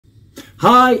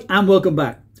Hi and welcome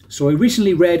back. So I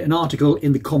recently read an article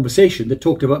in The Conversation that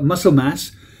talked about muscle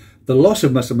mass, the loss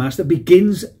of muscle mass that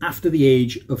begins after the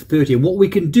age of 30 and what we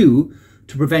can do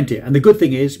to prevent it. And the good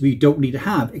thing is we don't need to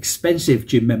have expensive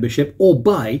gym membership or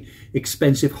buy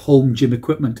expensive home gym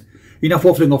equipment. Enough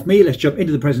waffling off me, let's jump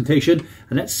into the presentation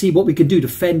and let's see what we can do to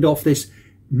fend off this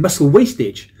muscle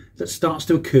wastage that starts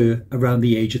to occur around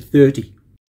the age of 30.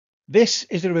 This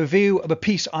is a review of a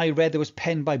piece I read that was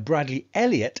penned by Bradley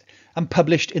Elliott and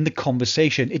published in The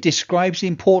Conversation. It describes the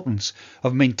importance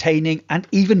of maintaining and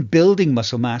even building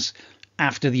muscle mass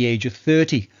after the age of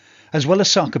 30. As well as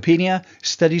sarcopenia,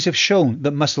 studies have shown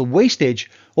that muscle wastage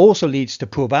also leads to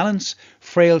poor balance,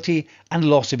 frailty and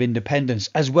loss of independence,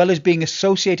 as well as being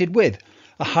associated with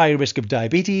a higher risk of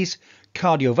diabetes,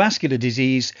 cardiovascular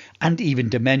disease and even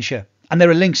dementia. And there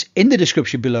are links in the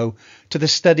description below to the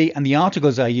study and the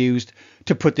articles I used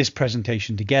to put this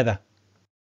presentation together.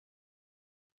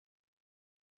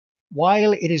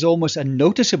 While it is almost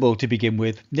unnoticeable to begin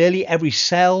with, nearly every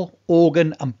cell,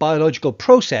 organ and biological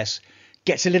process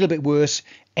gets a little bit worse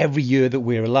every year that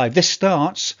we're alive. This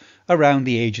starts around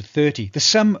the age of 30. The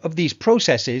sum of these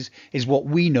processes is what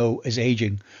we know as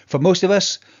aging. For most of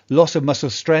us, loss of muscle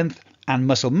strength and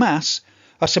muscle mass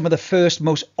are some of the first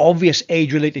most obvious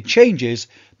age-related changes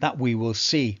that we will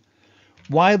see.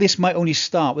 While this might only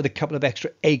start with a couple of extra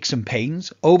aches and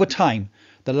pains, over time,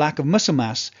 the lack of muscle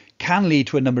mass can lead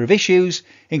to a number of issues,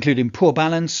 including poor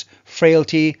balance,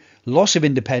 frailty, loss of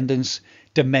independence,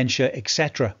 dementia,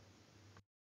 etc.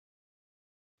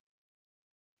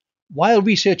 While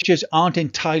researchers aren't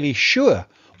entirely sure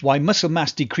why muscle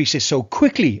mass decreases so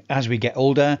quickly as we get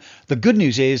older, the good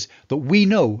news is that we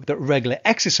know that regular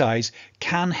exercise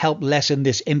can help lessen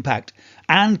this impact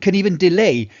and can even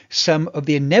delay some of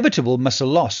the inevitable muscle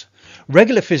loss.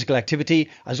 Regular physical activity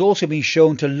has also been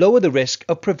shown to lower the risk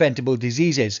of preventable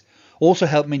diseases, also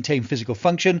help maintain physical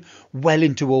function well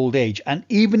into old age, and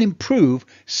even improve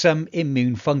some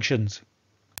immune functions.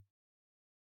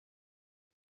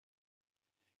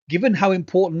 Given how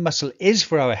important muscle is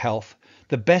for our health,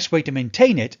 the best way to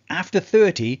maintain it after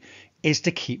 30 is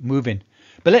to keep moving.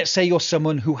 But let's say you're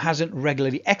someone who hasn't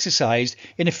regularly exercised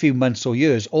in a few months or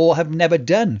years, or have never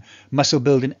done muscle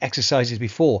building exercises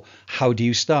before. How do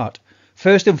you start?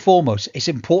 First and foremost, it's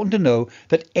important to know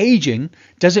that aging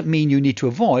doesn't mean you need to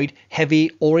avoid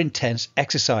heavy or intense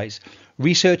exercise.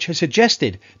 Research has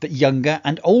suggested that younger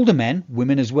and older men,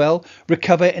 women as well,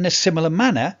 recover in a similar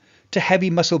manner to heavy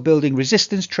muscle building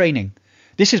resistance training.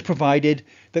 This is provided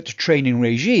that the training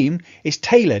regime is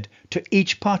tailored to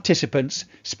each participant's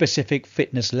specific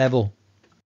fitness level.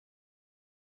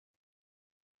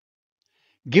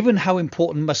 Given how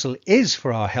important muscle is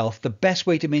for our health, the best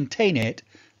way to maintain it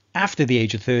after the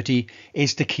age of 30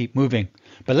 is to keep moving.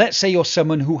 But let's say you're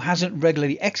someone who hasn't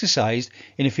regularly exercised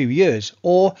in a few years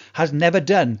or has never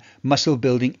done muscle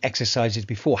building exercises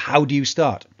before. How do you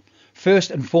start?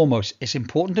 First and foremost, it's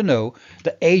important to know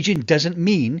that aging doesn't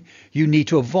mean you need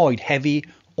to avoid heavy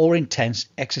or intense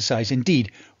exercise.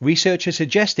 Indeed, research has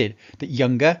suggested that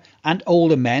younger and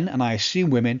older men, and I assume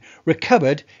women,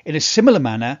 recovered in a similar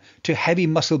manner to heavy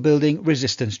muscle building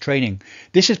resistance training.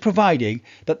 This is providing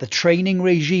that the training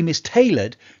regime is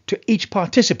tailored to each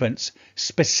participant's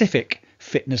specific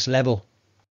fitness level.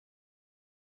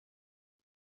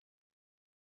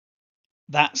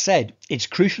 That said, it's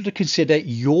crucial to consider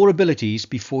your abilities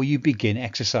before you begin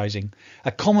exercising.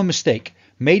 A common mistake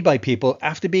made by people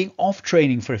after being off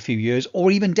training for a few years or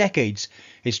even decades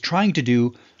is trying to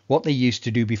do what they used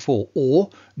to do before, or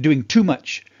doing too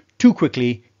much, too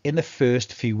quickly in the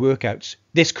first few workouts.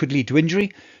 This could lead to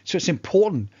injury, so it's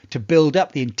important to build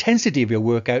up the intensity of your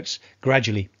workouts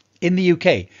gradually. In the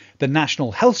UK, the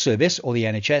National Health Service, or the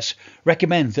NHS,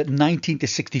 recommends that 19 to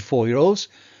 64-year-olds,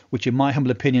 which in my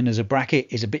humble opinion as a bracket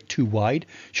is a bit too wide,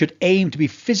 should aim to be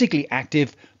physically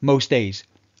active most days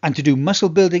and to do muscle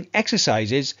building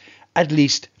exercises at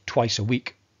least twice a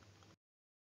week.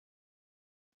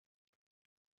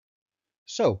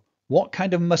 So, what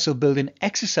kind of muscle building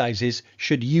exercises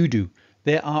should you do?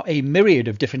 There are a myriad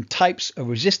of different types of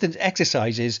resistance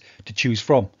exercises to choose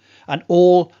from, and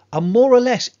all are more or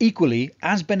less equally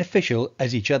as beneficial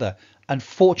as each other.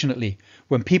 Unfortunately,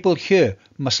 when people hear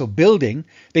muscle building,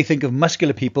 they think of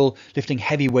muscular people lifting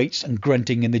heavy weights and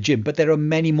grunting in the gym, but there are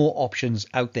many more options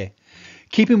out there.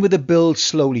 Keeping with the build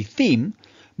slowly theme,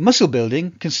 muscle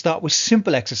building can start with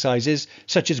simple exercises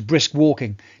such as brisk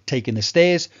walking, taking the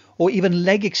stairs, or even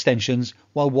leg extensions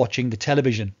while watching the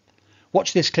television.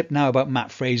 Watch this clip now about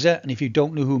Matt Fraser, and if you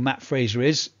don't know who Matt Fraser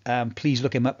is, please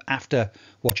look him up after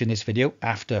watching this video,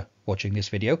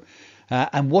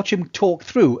 and watch him talk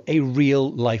through a real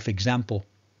life example.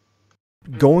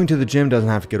 Going to the gym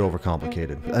doesn't have to get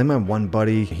overcomplicated. I remember one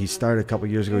buddy, he started a couple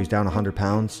years ago, he's down 100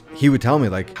 pounds. He would tell me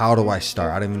like, how do I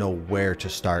start? I don't even know where to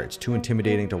start. It's too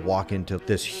intimidating to walk into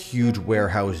this huge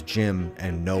warehouse gym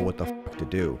and know what the fuck to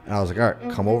do. And I was like, all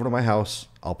right, come over to my house.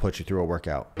 I'll put you through a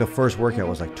workout. The first workout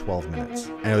was like 12 minutes.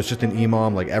 And it was just an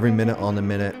EMOM, like every minute on the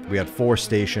minute. We had 4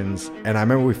 stations. And I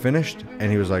remember we finished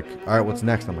and he was like, all right, what's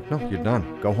next? I'm like, no, you're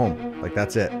done. Go home. Like,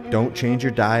 that's it. Don't change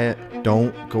your diet.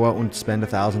 Don't go out and spend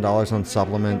 $1,000 on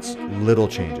supplements. Little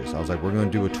changes. I was like, we're going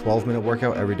to do a 12-minute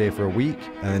workout every day for a week.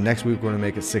 And then next week, we're going to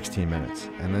make it 16 minutes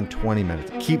and then 20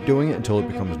 minutes. Keep doing it until it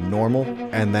becomes normal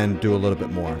and then do a little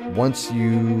bit more. Once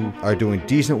you are doing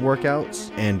decent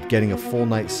workouts and getting a full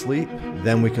night's sleep,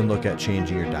 then we can look at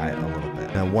changing your diet a little bit.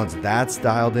 And once that's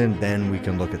dialed in, then we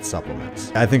can look at supplements.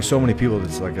 I think so many people,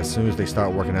 it's like as soon as they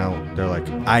start working out, they're like,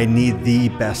 I need the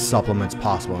best supplements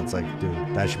possible. And it's like, dude,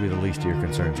 that should be the least of your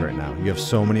concerns right now. You have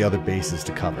so many other bases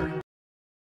to cover.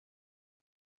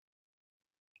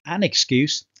 An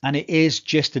excuse, and it is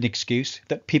just an excuse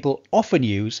that people often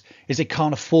use, is they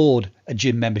can't afford a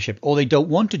gym membership or they don't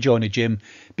want to join a gym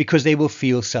because they will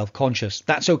feel self-conscious.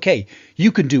 That's okay.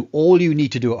 You can do all you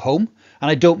need to do at home. And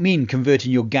I don't mean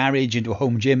converting your garage into a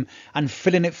home gym and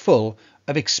filling it full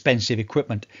of expensive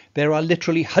equipment. There are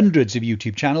literally hundreds of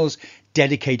YouTube channels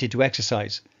dedicated to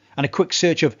exercise. And a quick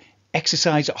search of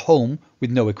exercise at home with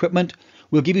no equipment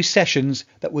will give you sessions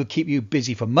that will keep you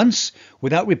busy for months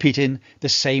without repeating the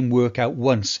same workout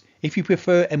once. If you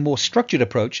prefer a more structured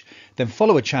approach, then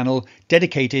follow a channel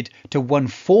dedicated to one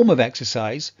form of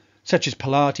exercise, such as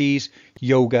Pilates,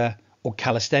 yoga, or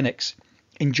calisthenics.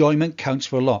 Enjoyment counts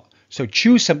for a lot. So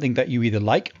choose something that you either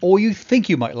like or you think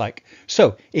you might like.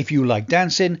 So if you like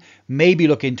dancing, maybe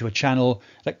look into a channel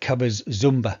that covers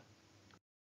Zumba.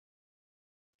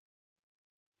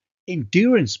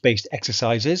 Endurance-based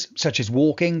exercises such as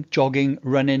walking, jogging,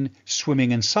 running,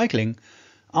 swimming and cycling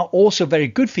are also very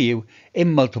good for you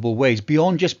in multiple ways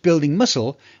beyond just building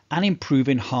muscle and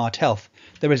improving heart health.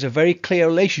 There is a very clear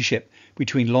relationship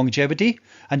between longevity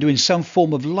and doing some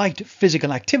form of light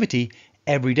physical activity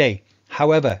every day.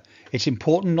 However, it's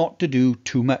important not to do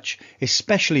too much,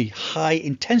 especially high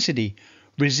intensity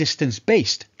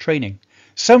resistance-based training.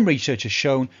 Some research has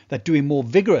shown that doing more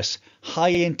vigorous,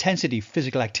 high-intensity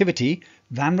physical activity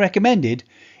than recommended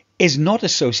is not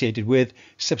associated with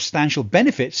substantial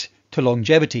benefits to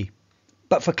longevity.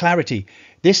 But for clarity,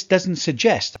 this doesn't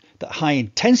suggest that high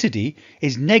intensity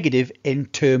is negative in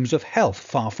terms of health.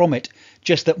 Far from it,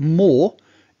 just that more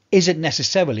isn't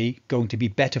necessarily going to be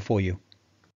better for you.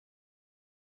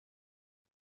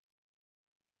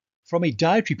 From a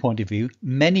dietary point of view,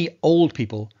 many old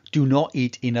people do not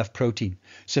eat enough protein.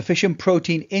 Sufficient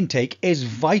protein intake is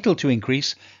vital to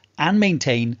increase and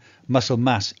maintain muscle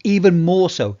mass, even more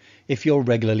so if you're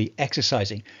regularly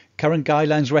exercising. Current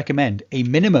guidelines recommend a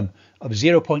minimum of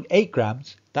 0.8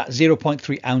 grams, that's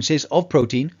 0.3 ounces of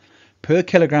protein per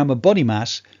kilogram of body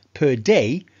mass per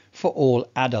day for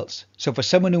all adults. So for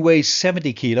someone who weighs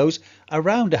 70 kilos,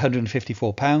 around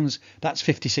 154 pounds, that's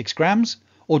 56 grams,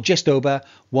 or just over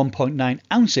 1.9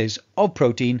 ounces of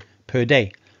protein per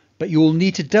day. But you will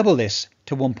need to double this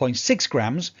to 1.6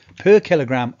 grams per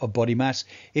kilogram of body mass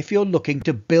if you're looking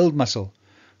to build muscle.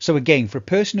 So again, for a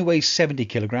person who weighs 70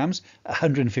 kilograms,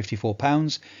 154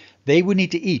 pounds, they would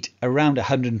need to eat around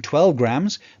 112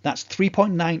 grams, that's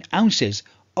 3.9 ounces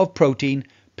of protein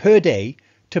per day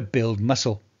to build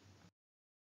muscle.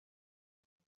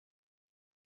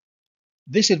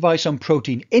 This advice on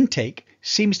protein intake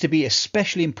seems to be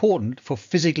especially important for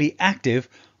physically active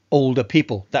older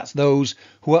people. That's those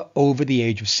who are over the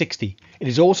age of 60. It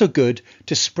is also good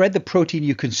to spread the protein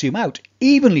you consume out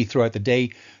evenly throughout the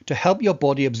day to help your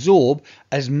body absorb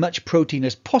as much protein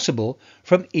as possible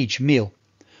from each meal.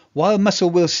 While muscle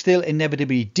will still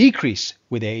inevitably decrease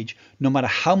with age, no matter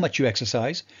how much you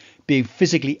exercise, being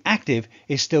physically active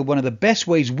is still one of the best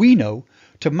ways we know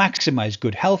to maximize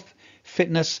good health,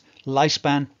 fitness,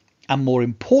 lifespan, and more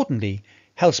importantly,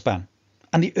 health span.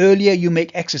 And the earlier you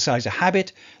make exercise a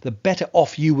habit, the better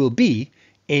off you will be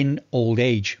in old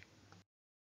age.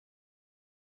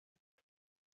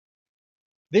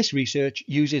 This research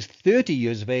uses 30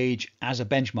 years of age as a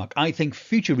benchmark. I think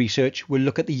future research will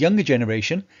look at the younger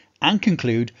generation and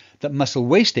conclude that muscle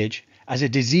wastage as a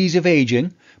disease of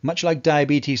aging, much like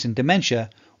diabetes and dementia,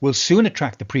 will soon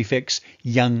attract the prefix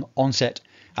young onset.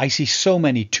 I see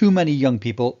too many young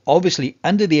people, obviously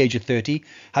under the age of 30,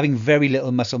 having very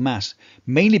little muscle mass,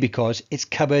 mainly because it's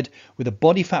covered with a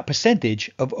body fat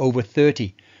percentage of over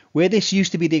 30. Where this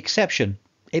used to be the exception,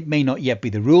 it may not yet be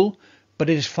the rule, but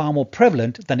it is far more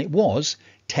prevalent than it was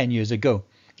 10 years ago.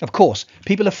 Of course,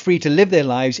 people are free to live their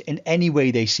lives in any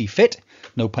way they see fit,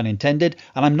 no pun intended,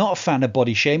 and I'm not a fan of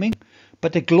body shaming,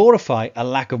 but to glorify a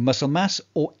lack of muscle mass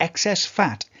or excess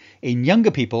fat in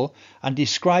younger people and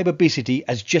describe obesity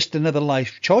as just another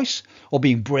life choice or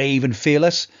being brave and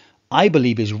fearless, I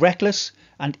believe is reckless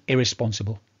and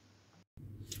irresponsible.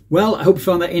 Well, I hope you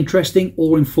found that interesting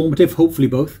or informative, hopefully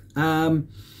both.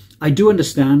 I do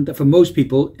understand that for most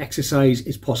people, exercise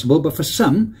is possible, but for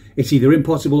some, it's either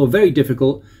impossible or very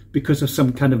difficult because of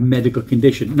some kind of medical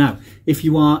condition. Now, if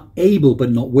you are able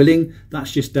but not willing,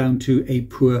 that's just down to a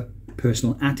poor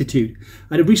personal attitude.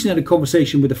 I recently had a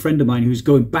conversation with a friend of mine who's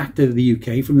going back to the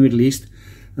UK from the Middle East,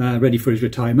 ready for his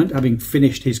retirement, having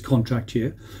finished his contract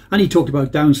here. And he talked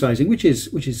about downsizing, which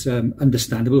is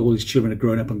understandable. All his children have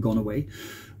grown up and gone away.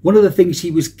 One of the things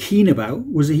he was keen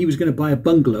about was that he was going to buy a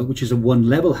bungalow, which is a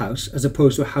one-level house, as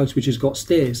opposed to a house which has got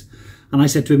stairs. And I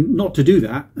said to him not to do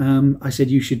that. I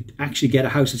said you should actually get a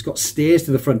house that's got stairs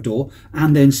to the front door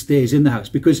and then stairs in the house.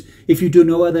 Because if you do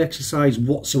no other exercise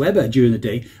whatsoever during the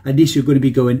day, at least you're going to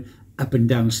be going up and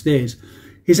down stairs.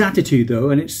 His attitude, though,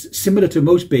 and it's similar to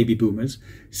most baby boomers,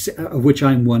 of which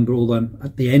I'm one, but although I'm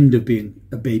at the end of being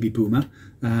a baby boomer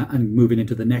and moving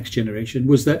into the next generation,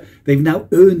 was that they've now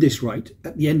earned this right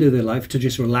at the end of their life to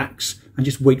just relax and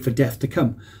just wait for death to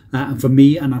come. And for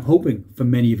me, and I'm hoping for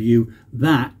many of you,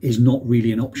 that is not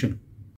really an option.